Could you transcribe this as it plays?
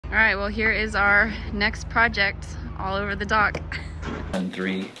All right, well, here is our next project all over the dock.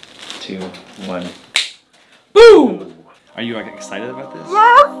 3, 2, 1. Boom! Are you excited about this?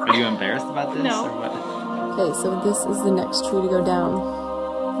 Yes! Are you embarrassed about this? No. Or what? Okay, so this is the next tree to go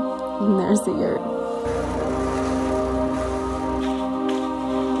down. And there's the yurt.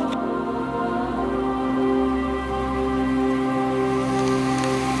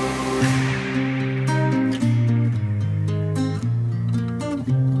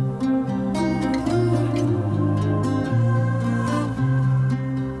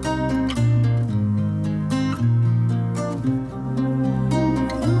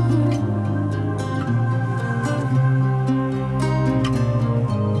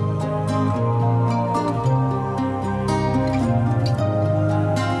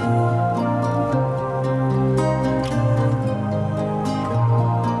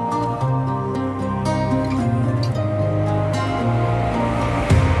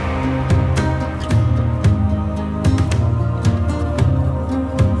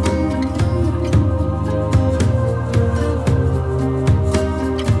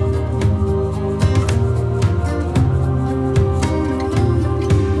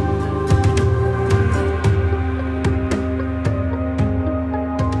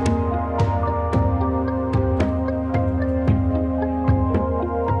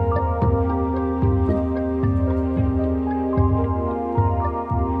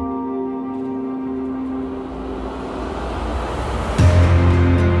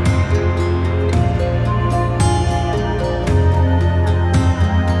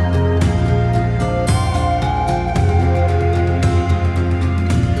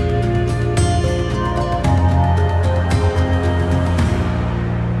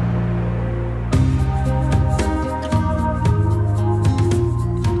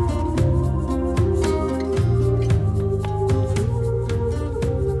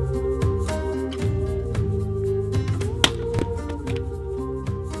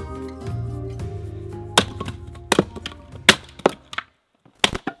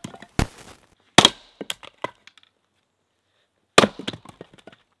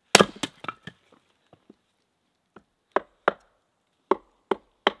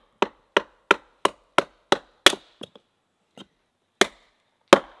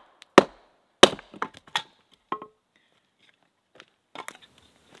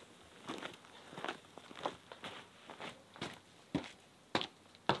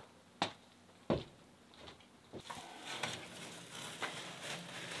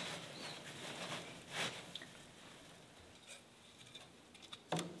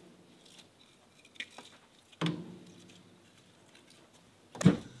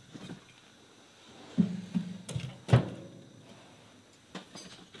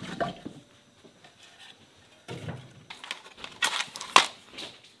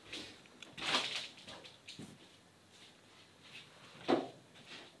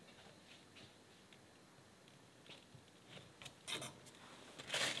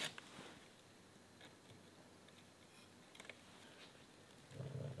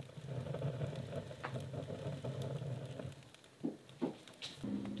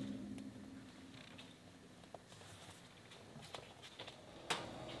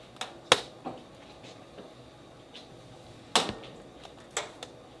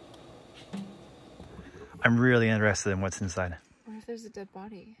 I'm really interested in what's inside. What if there's a dead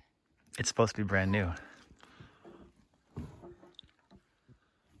body? It's supposed to be brand new.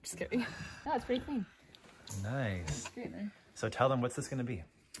 Just kidding. No, it's pretty clean. Nice. It's great in there. So tell them, what's this going to be?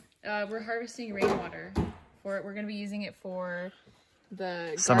 We're harvesting rainwater for it. We're going to be using it for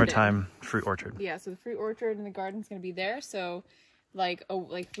the Summertime garden. fruit orchard. Yeah, so the fruit orchard and the garden's going to be there. So like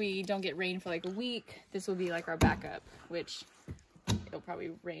if we don't get rain for like a week, this will be like our backup, which it'll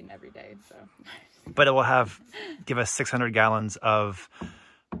probably rain every day. So But it will give us 600 gallons of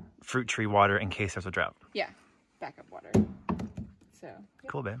fruit tree water in case there's a drought. yeah, backup water. So yep.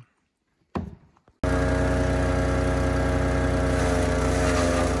 Cool, babe.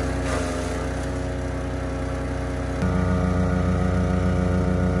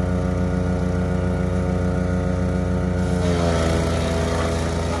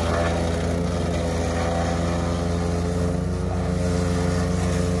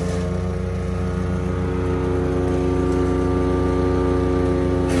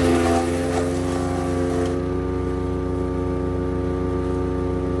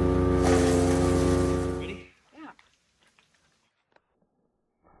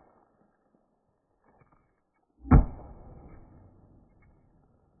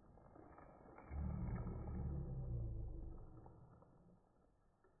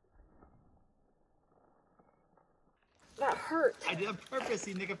 hurt. I did on purpose,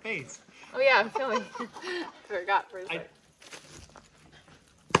 you nigga face. Oh yeah, I'm filming. Forgot for a second.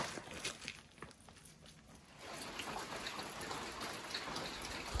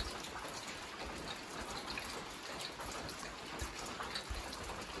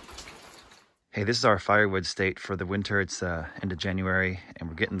 Hey, this is our firewood state for the winter. It's end of January, and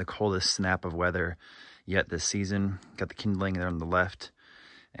we're getting the coldest snap of weather yet this season. Got the kindling there on the left,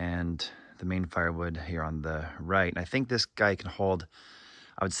 and the main firewood here on the right. And I think this guy can hold,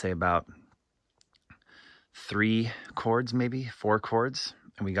 I would say, about 3 cords, maybe 4 cords.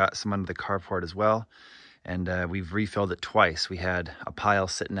 And we got some under the carport as well. And we've refilled it twice. We had a pile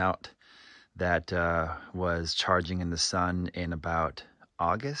sitting out that was charging in the sun in about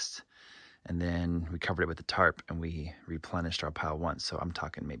August. And then we covered it with the tarp and we replenished our pile once. So I'm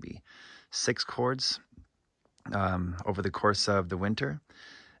talking maybe 6 cords over the course of the winter.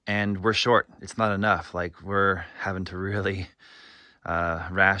 And we're short. It's not enough. Like, we're having to really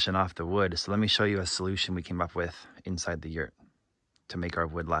ration off the wood. So let me show you a solution we came up with inside the yurt to make our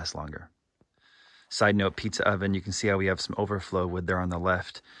wood last longer. Side note, pizza oven. You can see how we have some overflow wood there on the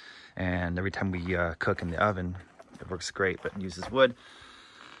left. And every time we cook in the oven, it works great, but it uses wood.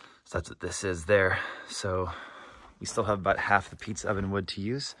 So that's what this is there. So we still have about half the pizza oven wood to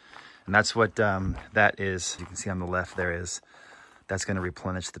use. And that's what that is. You can see on the left there is. That's going to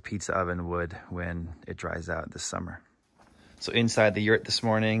replenish the pizza oven wood when it dries out this summer. So inside the yurt this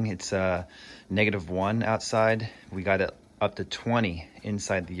morning, it's -1 outside. We got it up to 20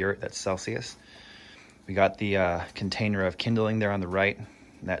 inside the yurt. That's Celsius. We got the container of kindling there on the right.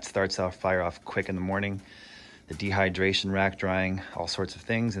 That starts our fire off quick in the morning. The dehydration rack drying, all sorts of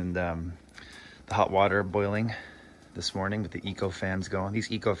things, and the hot water boiling this morning with the eco fans going.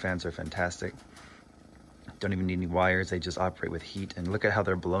 These eco fans are fantastic. Don't even need any wires, they just operate with heat. And look at how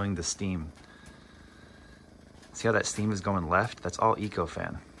they're blowing the steam. See how that steam is going left? That's all eco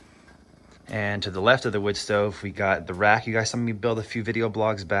fan. And to the left of the wood stove, we got the rack. You guys saw me build a few video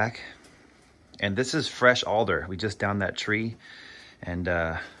blogs back. And this is fresh alder. We just downed that tree and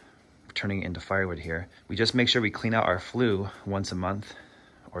turning it into firewood here. We just make sure we clean out our flue once a month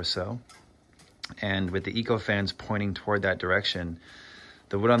or so. And with the eco fans pointing toward that direction,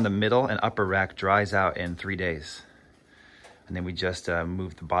 the wood on the middle and upper rack dries out in 3 days. And then we just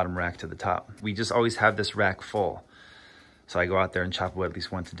move the bottom rack to the top. We just always have this rack full. So I go out there and chop wood at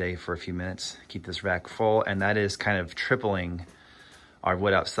least once a day for a few minutes, keep this rack full. And that is kind of tripling our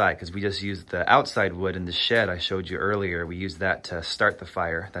wood outside, because we just use the outside wood in the shed I showed you earlier. We use that to start the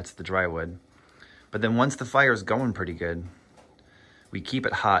fire. That's the dry wood. But then once the fire is going pretty good, we keep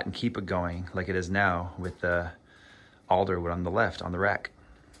it hot and keep it going like it is now with the alder wood on the left on the rack.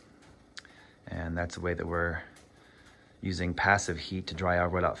 And that's the way that we're using passive heat to dry our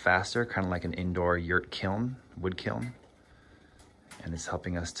wood out faster, kind of like an indoor yurt kiln, wood kiln. And it's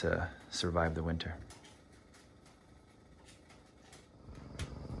helping us to survive the winter.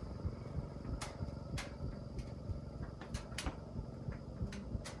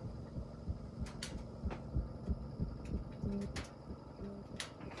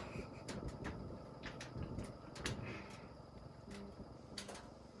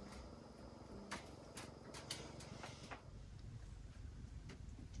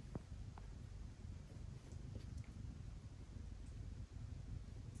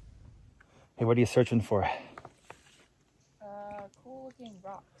 Hey, what are you searching for? Cool looking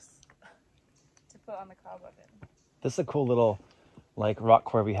rocks to put on the cob oven. This is a cool little, like, rock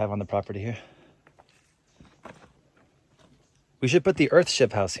core we have on the property here. We should put the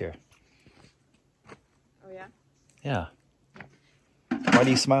Earthship house here. Oh yeah? Yeah. Why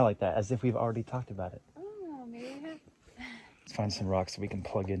do you smile like that? As if we've already talked about it. Oh, maybe we have. Let's find some rocks so we can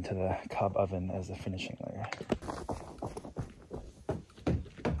plug into the cob oven as a finishing layer.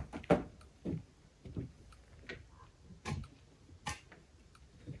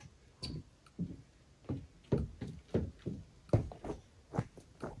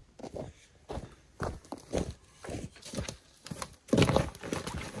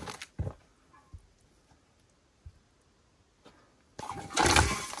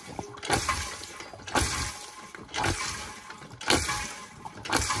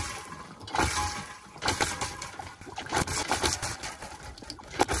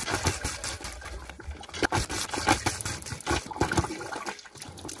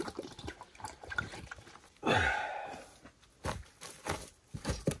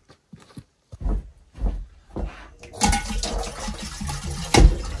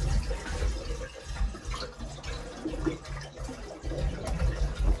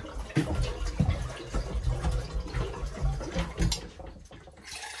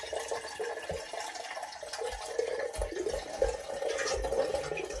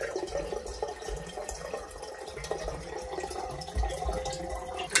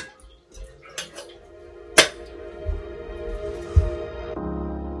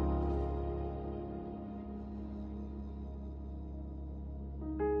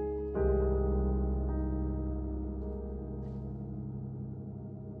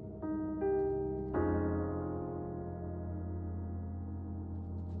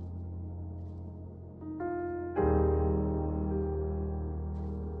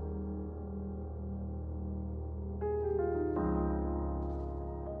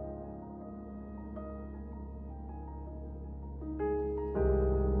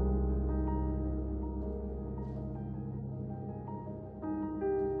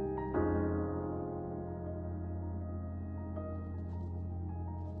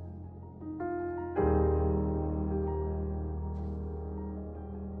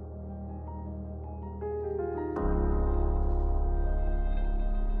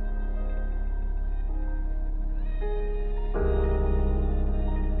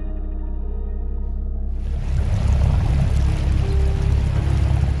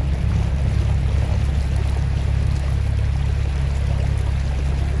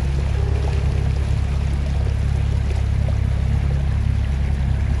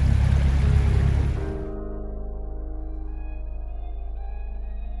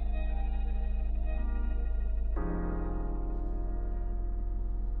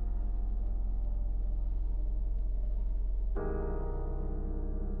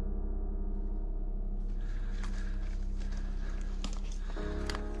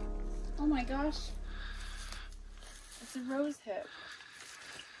 my gosh. It's a rose hip.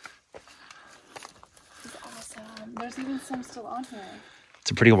 This is awesome. There's even some still on here. It's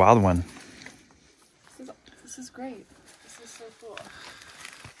a pretty wild one. This is great. This is so cool.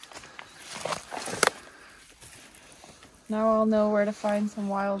 Now I'll know where to find some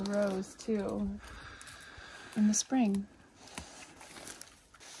wild rose too in the spring.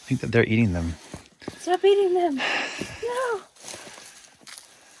 I think that they're eating them. Stop eating them! No!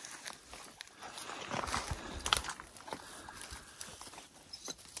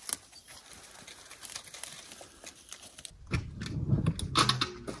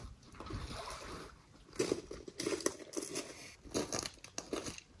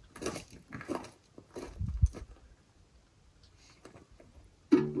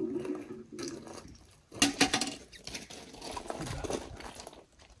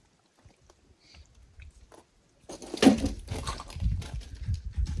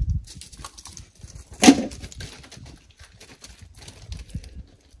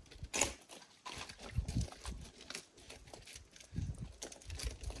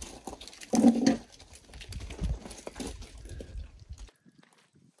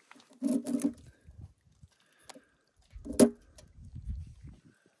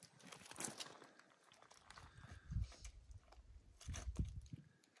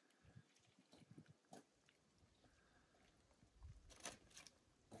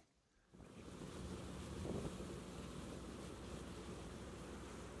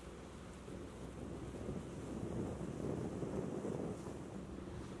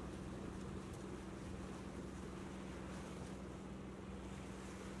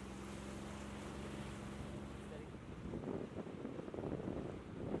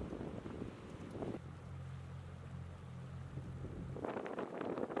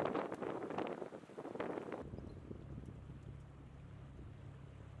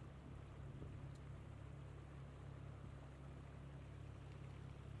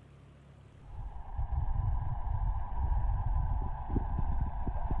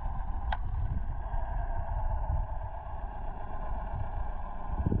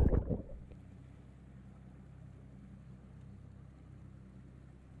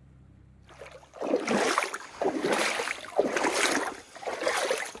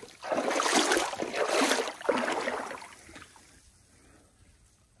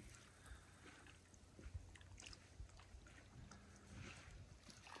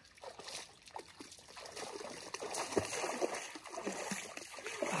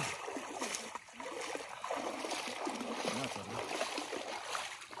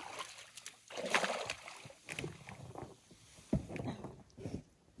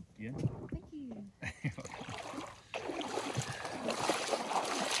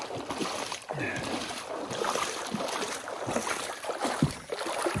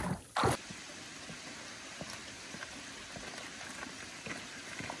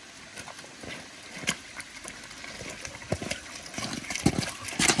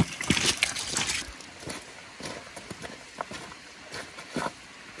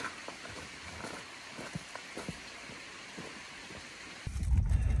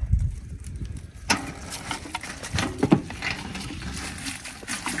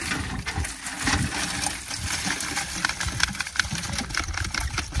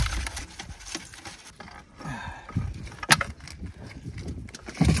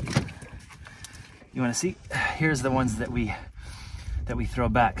 You want to see? Here's the ones that we throw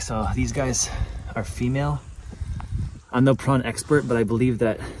back. So these guys are female. I'm no prawn expert, but I believe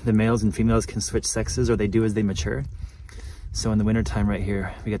that the males and females can switch sexes, or they do as they mature. So in the wintertime right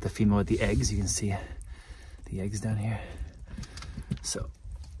here, we got the female with the eggs. You can see the eggs down here. So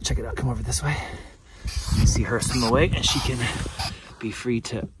check it out, come over this way. You can see her swim away and she can be free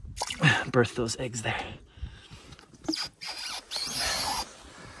to birth those eggs there.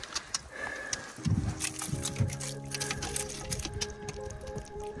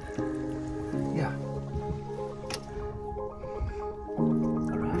 Yeah.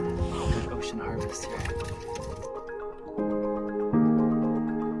 All right, good ocean harvest here.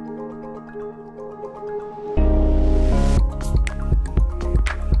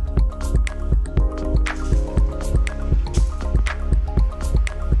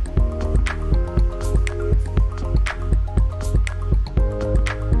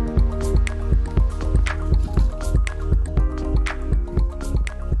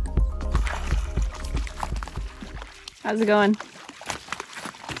 How's it going?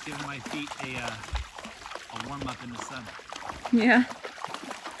 Just giving my feet a warm up in the sun. Yeah.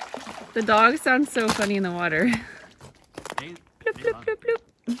 The dogs sound so funny in the water. They Bloop, bloop, bloop,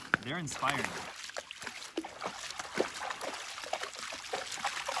 bloop. They're inspired.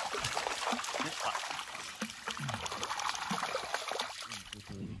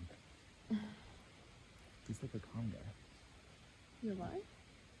 You're what?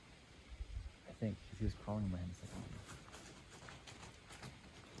 I think, because he was crawling by himself.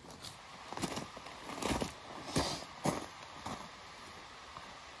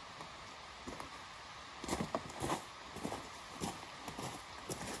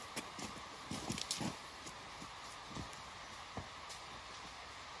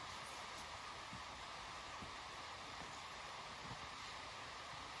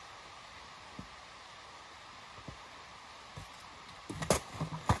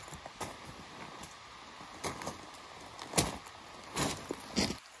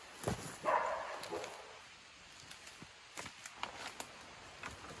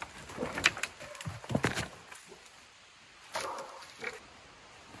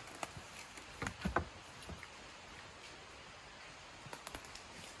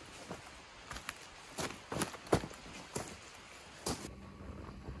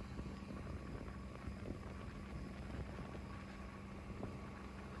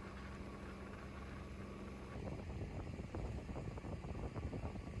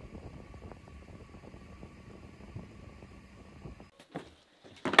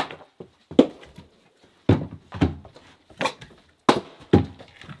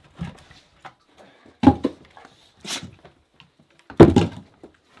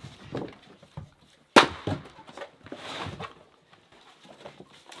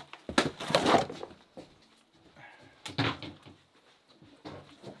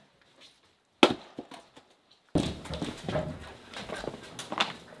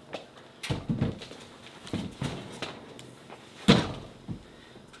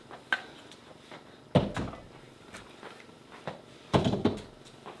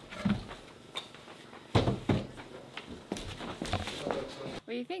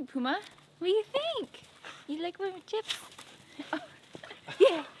 What do you think, Puma? What do you think? You like my chips? Oh.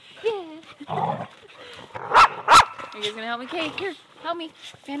 Yeah, yeah. Are you guys gonna help me? Kate, here, help me.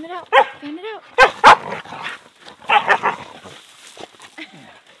 Fan it out. Fan it out.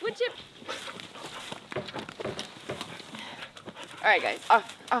 Wood chip. Alright guys,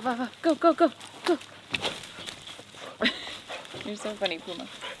 off, off, off, off. Go, go, go, go. You're so funny, Puma.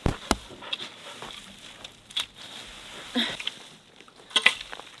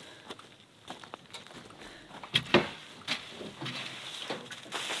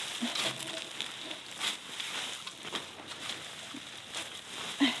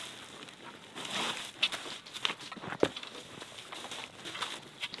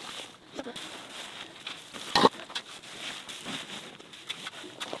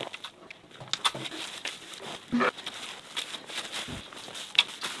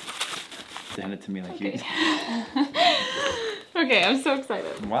 Hand it to me like okay. you. Okay, I'm so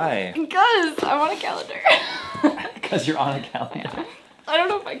excited. Why? Because I want a calendar. Because you're on a calendar. Yeah. I don't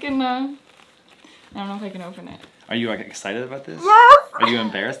know if I can. I don't know if I can open it. Are you like excited about this? Yes. Are you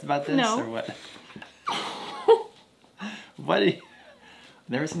embarrassed about this? No. Or what? What? I've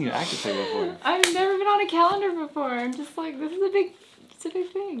never seen you act this way before. I've never been on a calendar before. I'm just like, this is a big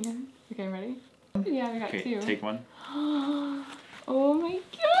thing. Okay, ready? Yeah, I got Okay, two. take one. Oh my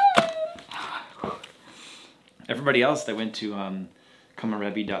god. Everybody else that went to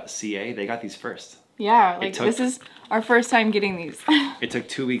comarebi.ca, they got these first. Yeah, like this is our first time getting these. It took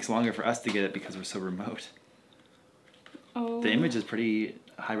 2 weeks longer for us to get it because we're so remote. Oh. The image is pretty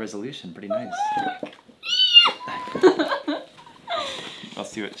high resolution, pretty nice. I'll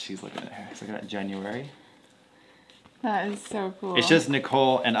see what she's looking at here. She's looking at January. That is so cool. It's just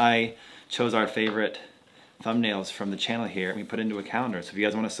Nicole and I chose our favorite thumbnails from the channel here and we put into a calendar. So if you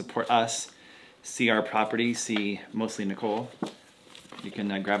guys want to support us, see our property, see mostly Nicole, you can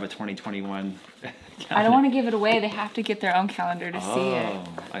grab a 2021 calendar. I don't want to give it away. They have to get their own calendar to see it. Oh,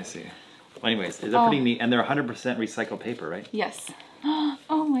 I see. Well, anyways, they're pretty neat and they're 100% recycled paper, right? Yes.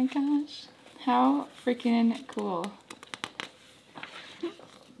 Oh my gosh. How freaking cool.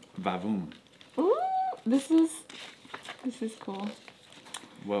 Vavoom. Ooh, this is cool.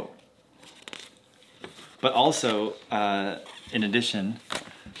 Whoa. But also, in addition,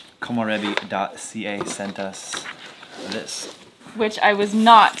 comarebi.ca sent us this. Which I was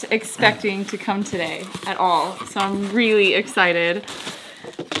not expecting to come today at all. So I'm really excited.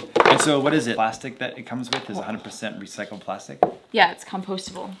 And so what is it? Plastic that it comes with is 100% recycled plastic? Yeah, it's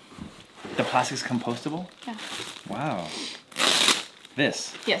compostable. The plastic's compostable? Yeah. Wow.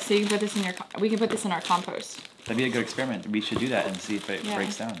 This? Yeah, so you can put this in we can put this in our compost. That'd be a good experiment. We should do that and see if it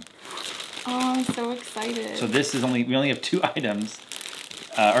breaks down. Oh, I'm so excited. So this is we only have 2 items,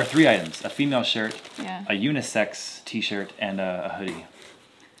 or 3 items. A female shirt, a unisex t-shirt, and a hoodie.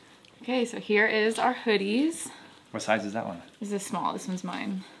 Okay, so here is our hoodies. What size is that one? This is small, this one's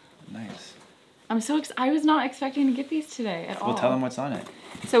mine. Nice. I was not expecting to get these today at all. Well, tell them what's on it.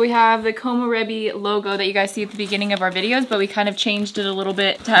 So we have the Komorebi logo that you guys see at the beginning of our videos, but we kind of changed it a little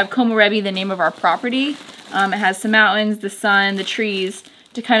bit to have Komorebi, the name of our property. It has some mountains, the sun, the trees,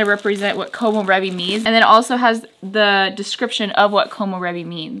 to kind of represent what Komorebi means. And then it also has the description of what Komorebi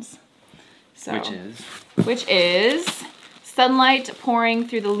means. So, which is sunlight pouring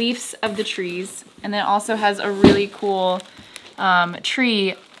through the leaves of the trees. And then it also has a really cool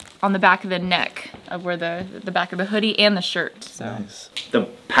tree on the back of the neck of where the back of the hoodie and the shirt. So nice. The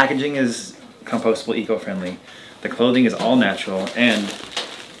packaging is compostable, eco-friendly. The clothing is all natural, and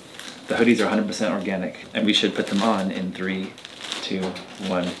the hoodies are 100% organic. And we should put them on in 3, 2,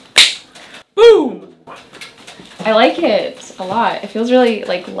 1. Boom! I like it a lot. It feels really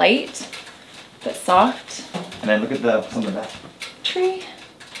like light, but soft. And then look at what's on the back. Tree.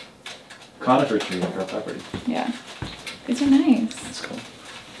 Conifer tree, like our property. Yeah. These are nice. That's cool.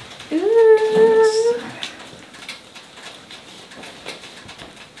 Ooh.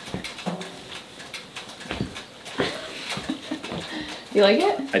 You like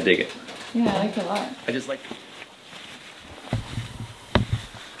it? I dig it. Yeah, I like it a lot. I just like...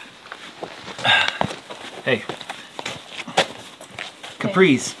 Hey.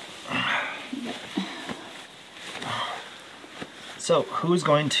 Capris. So, who's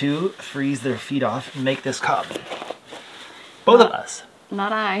going to freeze their feet off and make this cob? Both of us.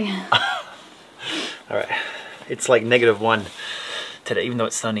 Not I. Alright. It's like -1 today, even though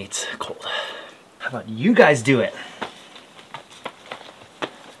it's sunny, it's cold. How about you guys do it?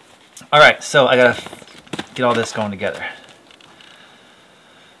 Alright, so I gotta get all this going together.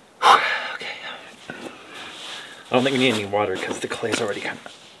 Okay. I don't think we need any water because the clay's already kind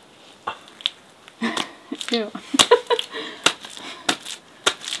of... Ew.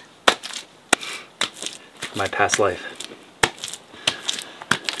 My past life.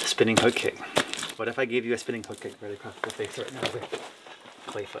 Spinning hook kick. What if I gave you a spinning hook kick right across the face right now with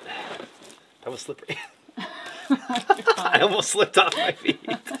clay foot? That was slippery. I almost slipped off my feet.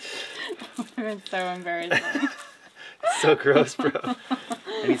 It's so embarrassing. It's so gross, bro.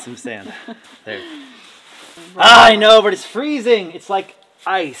 I need some sand. There. Ah, I know, but it's freezing. It's like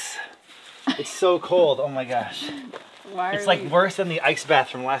ice. It's so cold. Oh my gosh. It's like worse than the ice bath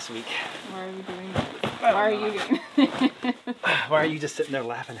from last week. Why are you doing that? Why are you doing that? Why are you just sitting there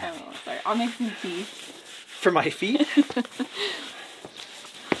laughing at me? Oh, sorry. I'll make some tea. For my feet?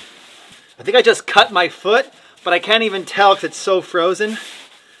 I think I just cut my foot, but I can't even tell because it's so frozen.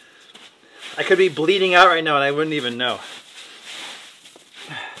 I could be bleeding out right now and I wouldn't even know.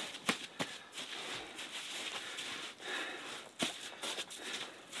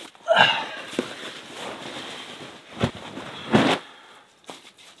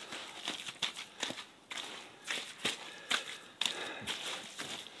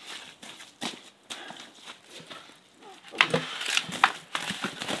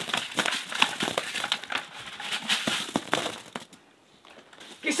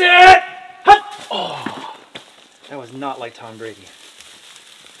 Oh, that was not like Tom Brady.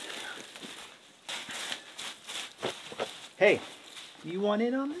 Hey, you want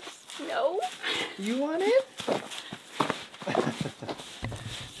in on this? No. You want in?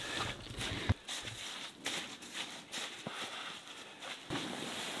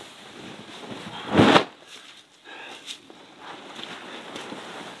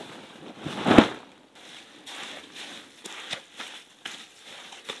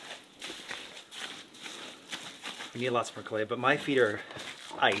 We need lots more clay, but my feet are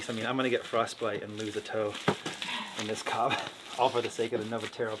ice. I mean, I'm gonna get frostbite and lose a toe in this cob, all for the sake of the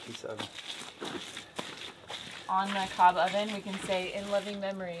Novatero pizza oven. On the cob oven, we can say, in loving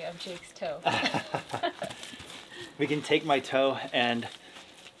memory of Jake's toe. We can take my toe and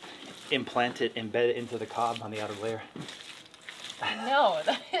implant it, embed it into the cob on the outer layer. No,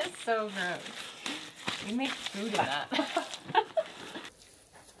 that is so gross. You make food in that.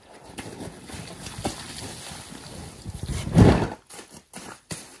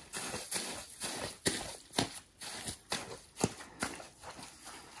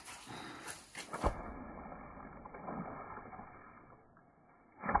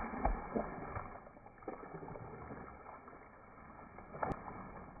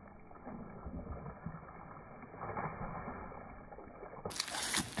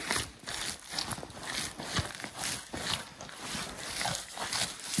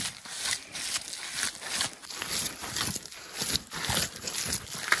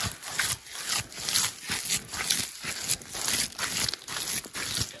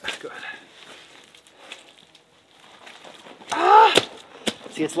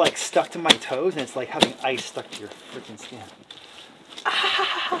 See, it's like stuck to my toes and it's like having ice stuck to your freaking skin.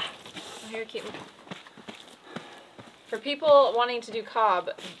 Here, kitten. For people wanting to do cob,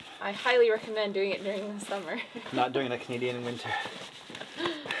 I highly recommend doing it during the summer. Not during the Canadian winter.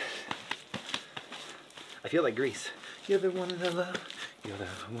 I feel like Greece. You're the one I love. You're the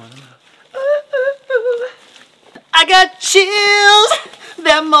one I love. Ooh, ooh, ooh. I got chills.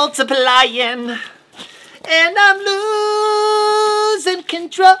 They're multiplying. And I'm losing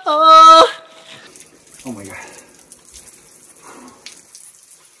control. Oh my God.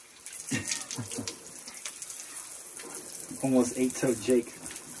 Almost 8-toed Jake.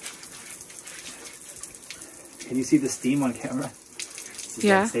 Can you see the steam on camera? This is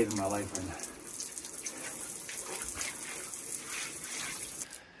like saving my life right now.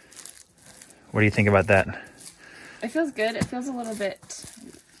 What do you think about that? It feels good. It feels a little bit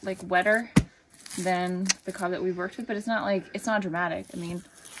like wetter than the cob that we've worked with, but it's not like, it's not dramatic. I mean,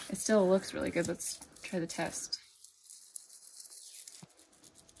 it still looks really good. Let's try the test.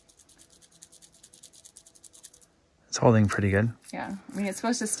 It's holding pretty good. Yeah, I mean, it's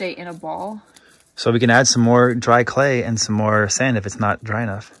supposed to stay in a ball. So we can add some more dry clay and some more sand if it's not dry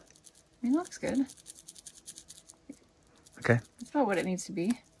enough. I mean, it looks good. Okay. That's about what it needs to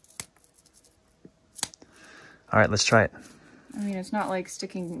be. All right, let's try it. I mean, it's not like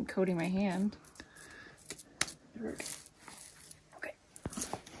sticking and coating my hand. Okay.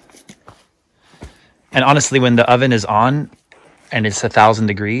 And honestly, when the oven is on and it's 1,000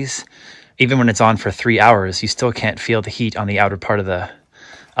 degrees, even when it's on for 3 hours, you still can't feel the heat on the outer part of the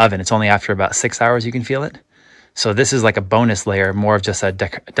oven. It's only after about 6 hours you can feel it. So this is like a bonus layer, more of just a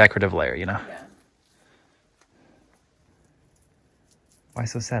decorative layer, you know? Yeah. Why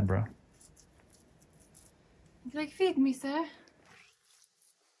so sad, bro? Would you like feed me, sir?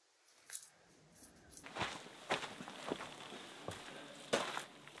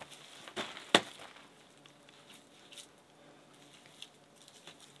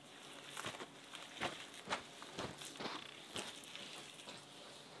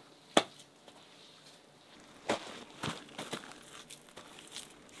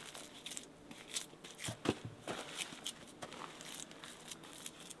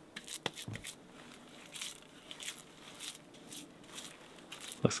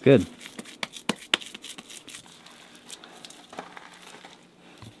 Looks good.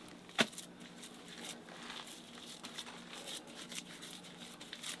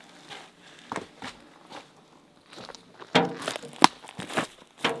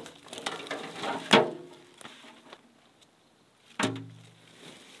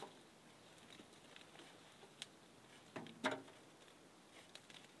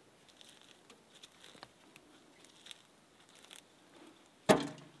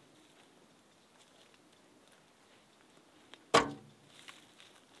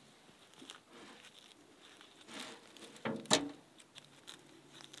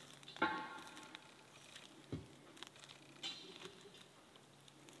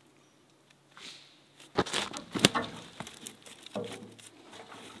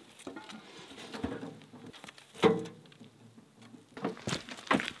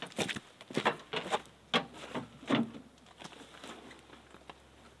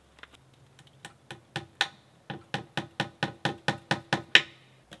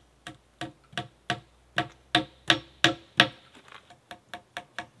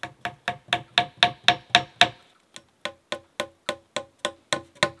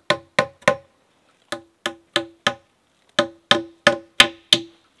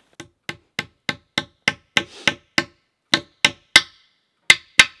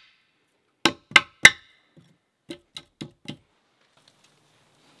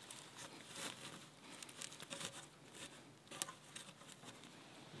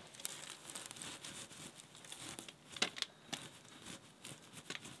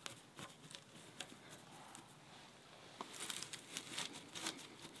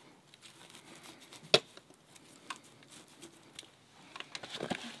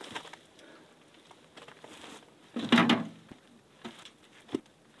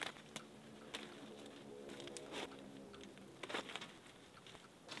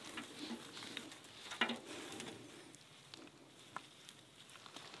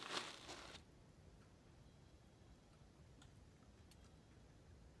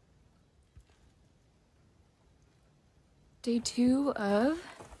 Day 2 of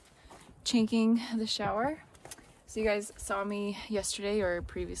chinking the shower. So you guys saw me yesterday or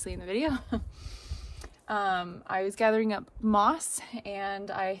previously in the video. I was gathering up moss and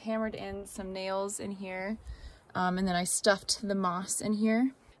I hammered in some nails in here and then I stuffed the moss in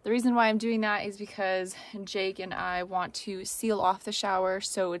here. The reason why I'm doing that is because Jake and I want to seal off the shower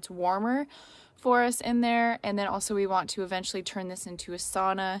so it's warmer for us in there. And then also we want to eventually turn this into a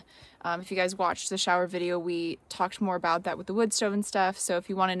sauna. If you guys watched the shower video, we talked more about that with the wood stove and stuff. So if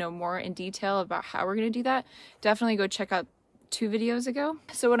you want to know more in detail about how we're going to do that, definitely go check out 2 videos ago.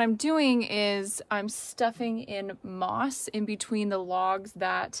 So what I'm doing is I'm stuffing in moss in between the logs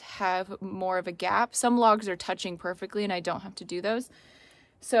that have more of a gap. Some logs are touching perfectly and I don't have to do those.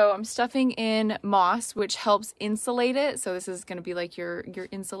 So I'm stuffing in moss, which helps insulate it. So this is going to be like your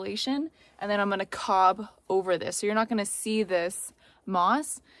insulation. And then I'm going to cob over this. So you're not going to see this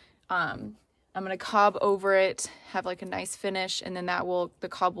moss. I'm going to cob over it, have like a nice finish, and then the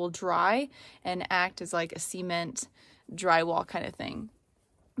cob will dry and act as like a cement drywall kind of thing.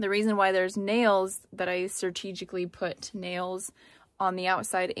 The reason why there's nails, that I strategically put nails on the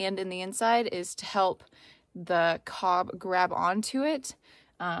outside and in the inside, is to help the cob grab onto it.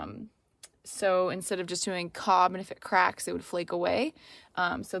 So instead of just doing cob, and if it cracks, it would flake away.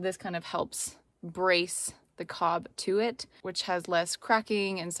 So this kind of helps brace the cob to it, which has less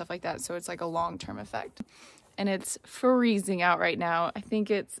cracking and stuff like that. So it's like a long-term effect. And it's freezing out right now. I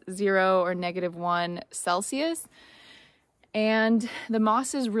think it's 0 or -1 Celsius. And the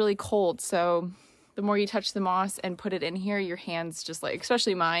moss is really cold. So the more you touch the moss and put it in here, your hands just like,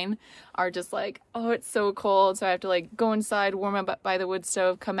 especially mine, are just like, oh, it's so cold. So I have to like go inside, warm up by the wood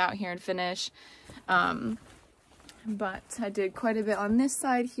stove, come out here and finish. But I did quite a bit on this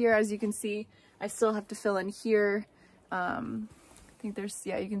side here. As you can see, I still have to fill in here. I think there's,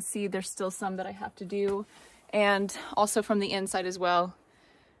 yeah, you can see there's still some that I have to do. And also from the inside as well,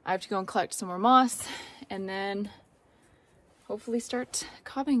 I have to go and collect some more moss and then hopefully start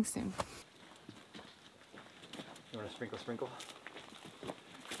cobbing soon. You want to sprinkle, sprinkle?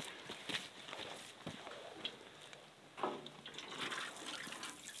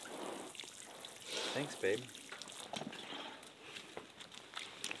 Thanks, babe.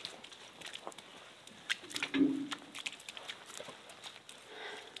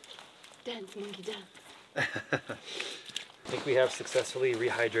 Dance, monkey, dance. I think we have successfully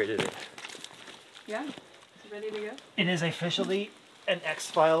rehydrated it. Yeah, is it ready to go? It is officially an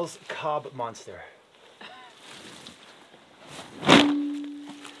X-Files cob monster.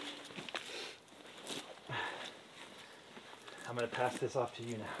 I'm going to pass this off to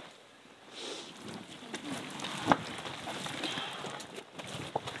you now.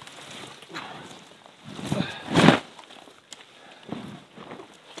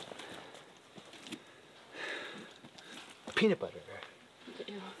 Peanut butter.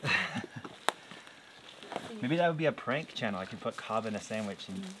 Maybe that would be a prank channel. I could put cob in a sandwich.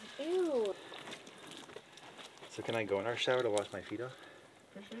 And... Ew. So can I go in our shower to wash my feet off?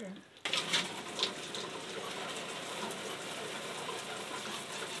 For sure.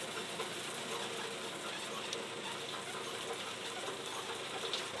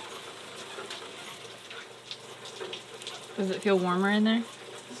 Does it feel warmer in there?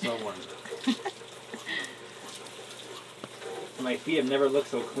 So warm. My feet have never looked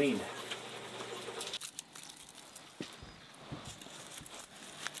so clean.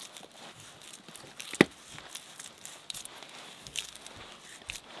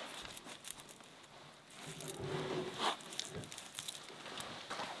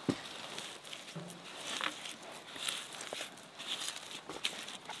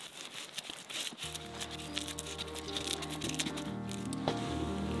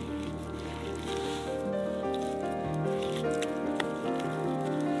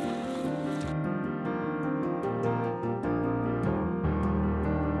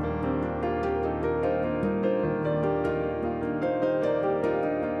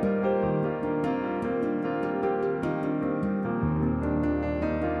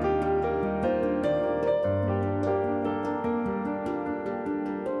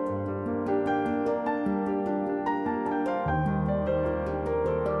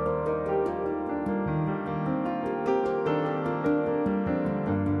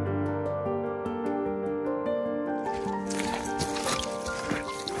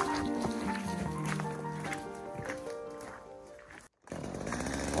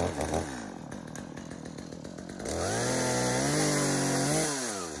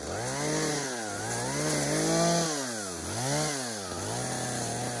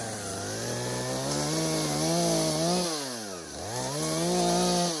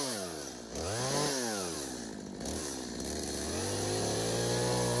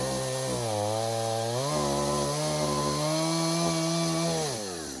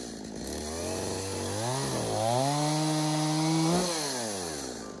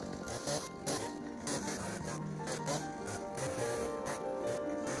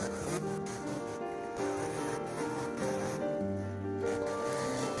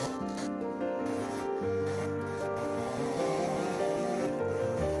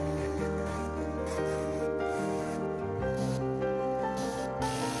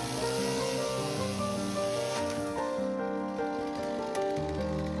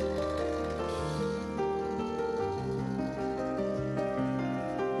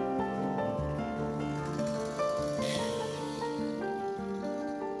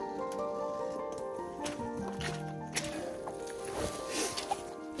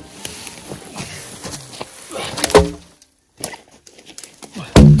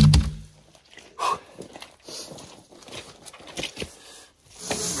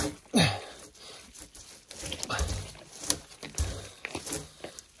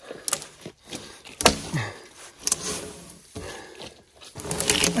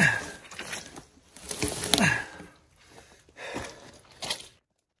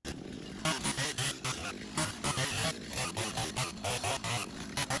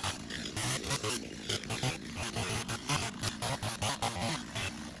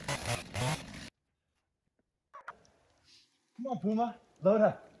 Come on, Puma. Load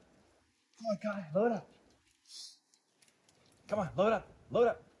up. Come on, Kai. Load up. Come on, load up. Load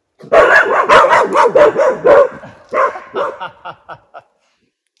up. 1,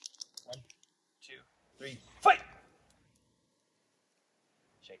 2, 3, fight!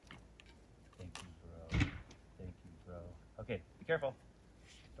 Shake. Thank you, bro. Thank you, bro. Okay, be careful.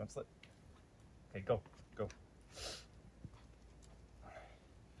 Don't slip. Okay, go. Go.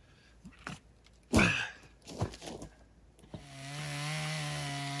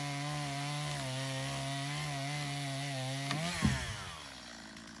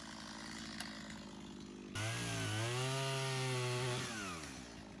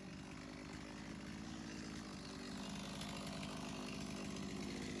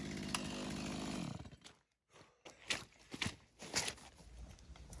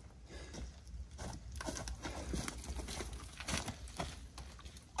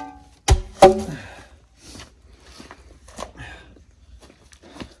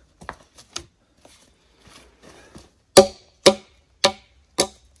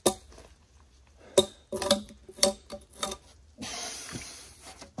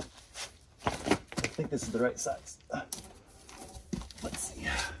 I think this is the right size. Let's see.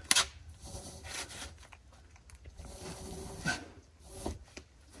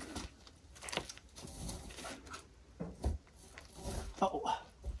 Oh.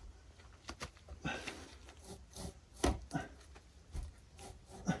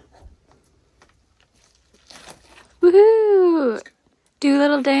 Woohoo! Do a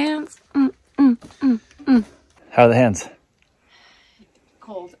little dance. How are the hands?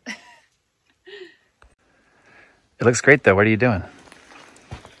 Cold. It looks great though. What are you doing?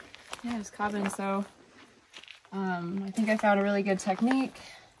 Yeah, it's cobbing, so I think I found a really good technique.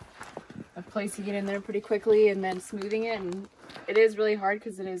 A place to get in there pretty quickly and then smoothing it. And it is really hard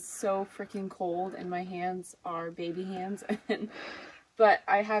because it is so freaking cold and my hands are baby hands. But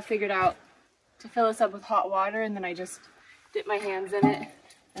I have figured out to fill this up with hot water and then I just dip my hands in it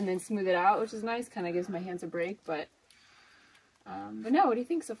and then smooth it out, which is nice. Kind of gives my hands a break, but no, what do you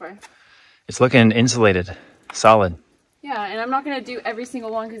think so far? It's looking insulated, solid. Yeah, and I'm not going to do every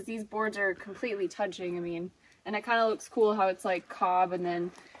single one because these boards are completely touching, I mean, and it kind of looks cool how it's like cob and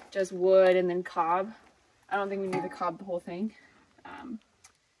then just wood and then cob. I don't think we need to cob the whole thing.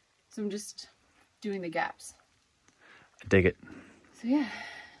 So I'm just doing the gaps. I dig it. So yeah,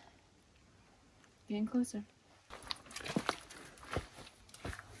 getting closer.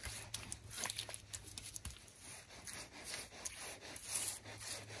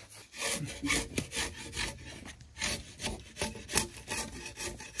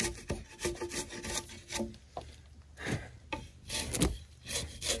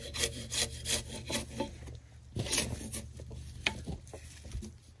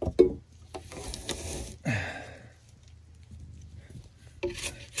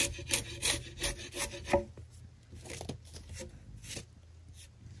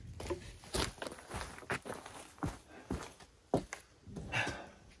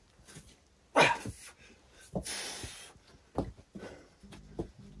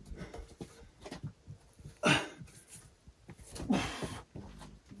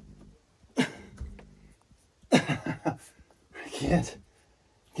 Can't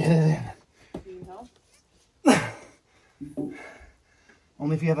get it in. Do you help?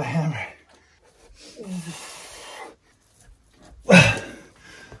 Only if you have a hammer.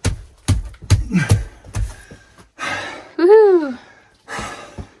 Woohoo!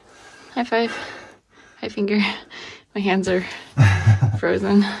 High five. High finger. My hands are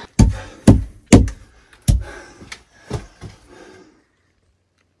frozen.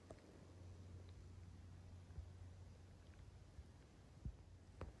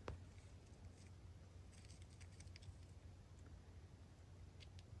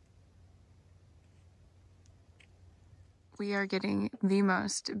 We are getting the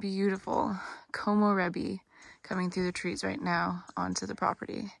most beautiful komorebi coming through the trees right now onto the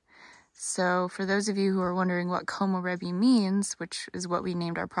property. So for those of you who are wondering what komorebi means, which is what we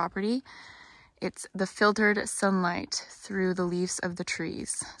named our property, it's the filtered sunlight through the leaves of the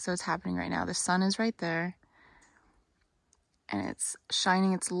trees. So it's happening right now. The sun is right there and it's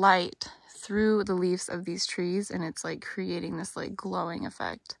shining its light through the leaves of these trees and it's like creating this like glowing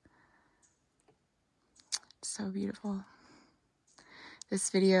effect. It's so beautiful. This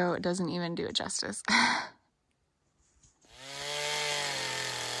video doesn't even do it justice.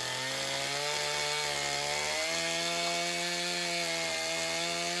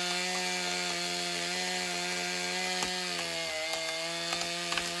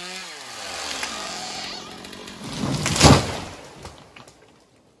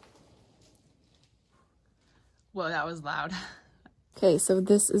 Whoa, that was loud. Okay, so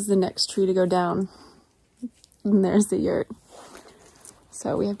this is the next tree to go down. And there's the yurt.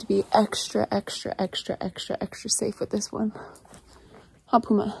 So we have to be extra safe with this one. Huh,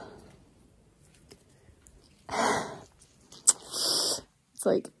 Puma? It's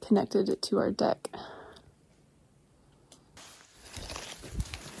like connected to our deck.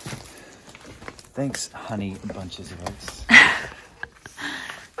 Thanks, honey bunches of oats.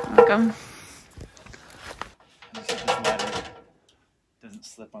 Welcome. This ladder doesn't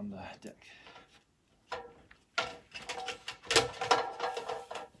slip on the deck.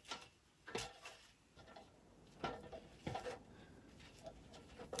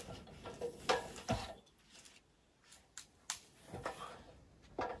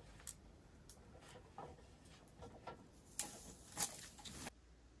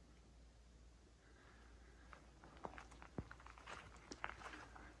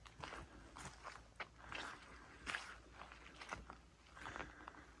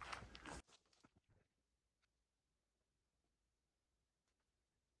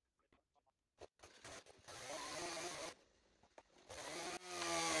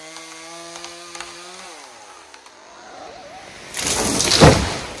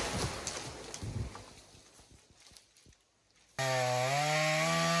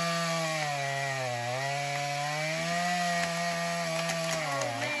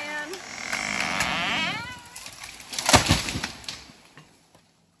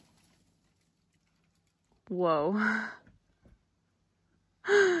 Whoa.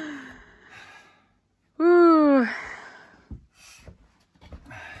 Ooh.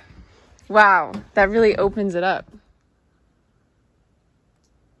 Wow, that really opens it up.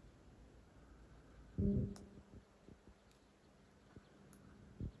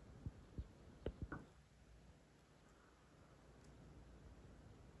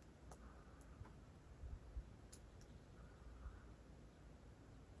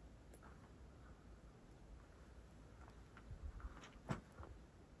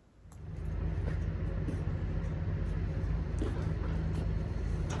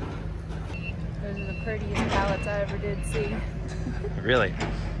 Those are the prettiest pallets I ever did see. Really?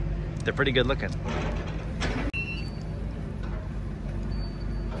 They're pretty good looking.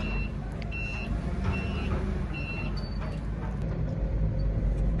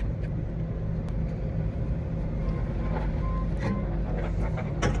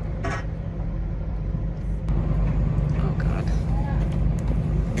 Oh God.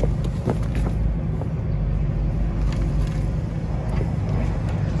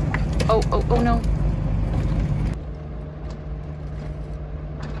 Oh no.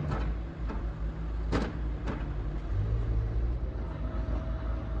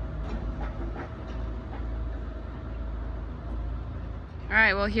 All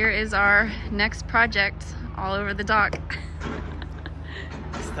right, well, here is our next project all over the dock.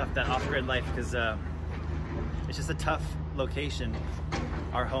 It's tough, that off-grid life, because it's just a tough location,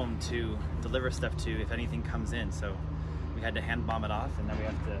 our home, to deliver stuff to if anything comes in. So we had to hand bomb it off, and then we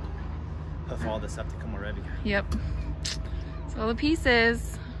have to hoof all this up to come already. Yep. So all the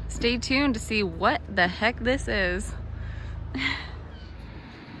pieces. Stay tuned to see what the heck this is.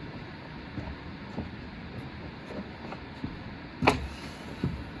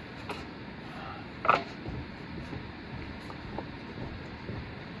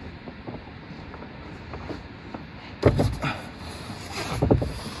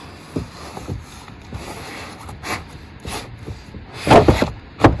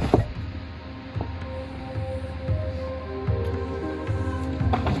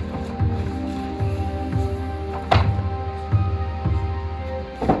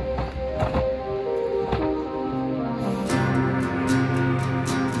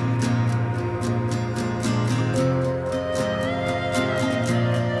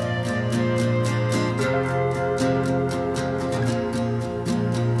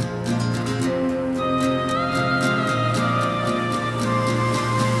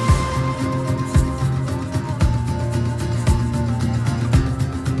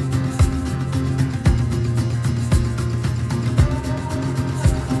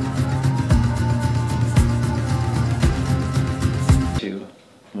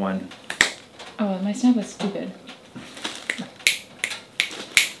 Oh, my snap was stupid.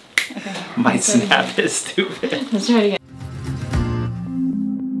 Okay. My snap is stupid. Let's try it again.